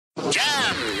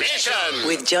Mission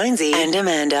with Jonesy and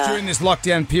Amanda. During this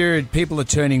lockdown period, people are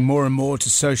turning more and more to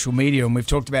social media, and we've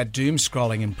talked about doom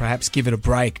scrolling, and perhaps give it a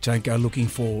break. Don't go looking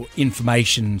for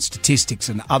information, statistics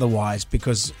and otherwise,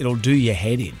 because it'll do your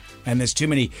head in. And there's too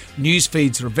many news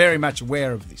feeds that are very much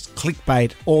aware of this,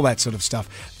 clickbait, all that sort of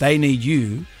stuff. They need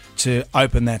you to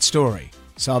open that story.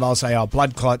 So they'll say,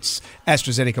 blood clots,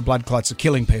 AstraZeneca blood clots are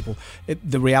killing people.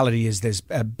 The reality is there's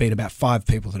been about 5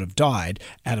 people that have died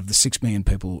out of the 6 million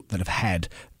people that have had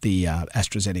the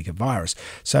AstraZeneca virus.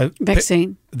 So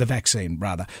Vaccine. The vaccine,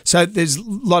 rather. So there's a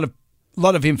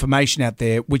lot of information out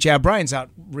there which our brains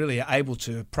aren't really able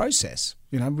to process.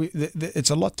 You know, it's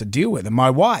a lot to deal with. And my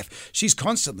wife, she's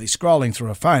constantly scrolling through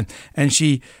her phone, and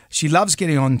she loves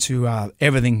getting on to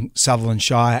everything Sutherland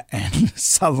Shire and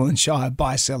Sutherland Shire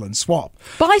buy, sell and swap.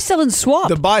 Buy, sell and swap?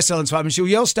 The buy, sell and swap. And she'll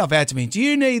yell stuff out to me. Do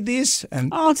you need this?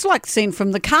 And it's like the scene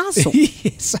from The Castle.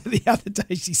 yeah, so the other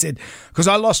day she said, because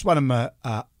I lost one of my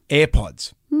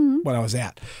AirPods when I was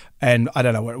out. And I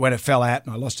don't know, when it fell out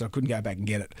and I lost it, I couldn't go back and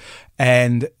get it.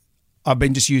 And I've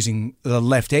been just using the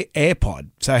left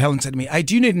AirPod. So Helen said to me, "Hey,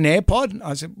 do you need an AirPod?" And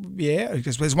I said, "Yeah."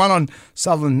 Because there's one on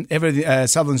Sutherland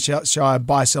Shire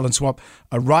buy, sell and swap,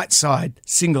 a right side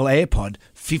single AirPod,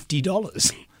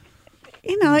 $50.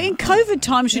 You know, in COVID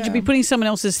times, should you be putting someone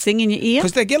else's thing in your ear?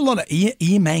 Because they get a lot of ear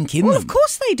mank in them. Well, of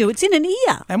course they do. It's in an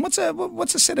ear. And what's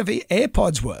a set of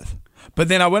AirPods worth? But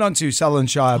then I went on to Sutherland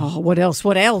Shire. Oh, what else?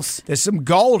 What else? There's some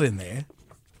gold in there.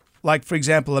 Like, for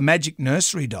example, a magic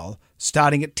nursery doll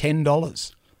starting at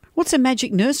 $10. What's a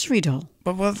magic nursery doll?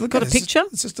 But look, got a picture?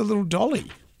 It's just a little dolly.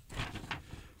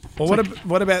 Well,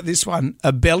 what about this one?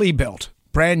 A belly belt,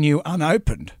 brand new,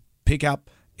 unopened. Pick up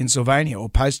in Sylvania or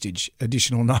postage,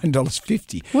 additional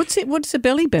 $9.50. What's it? What's a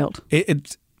belly belt?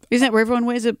 Isn't that where everyone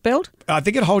wears a belt? I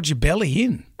think it holds your belly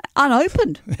in.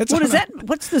 Unopened. What is that?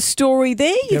 What's the story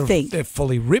there, you think? They're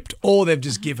fully ripped, or they've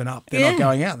just given up. They're not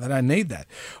going out. They don't need that.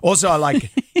 Also, I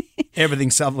like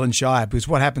everything Sutherland Shire, because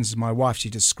what happens is my wife, she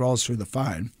just scrolls through the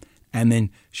phone, and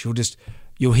then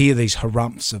you'll hear these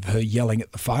harumphs of her yelling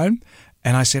at the phone.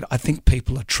 And I said, I think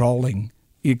people are trolling.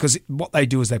 Because what they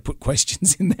do is they put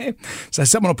questions in there. So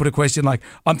someone will put a question like,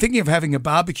 "I'm thinking of having a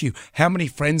barbecue. How many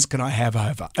friends can I have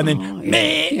over?" And then,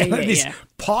 this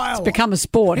pile. It's become a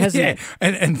sport, hasn't it?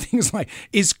 And things like,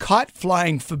 "Is kite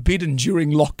flying forbidden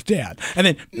during lockdown?" And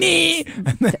then,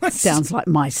 and then that sounds like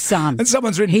my son. And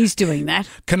someone's written, he's doing that.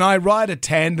 "Can I ride a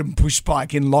tandem push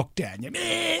bike in lockdown?"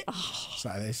 So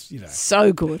there's,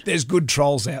 so good. There's good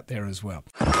trolls out there as well.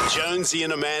 Jonesy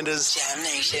and Amanda's Jam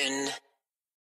Nation.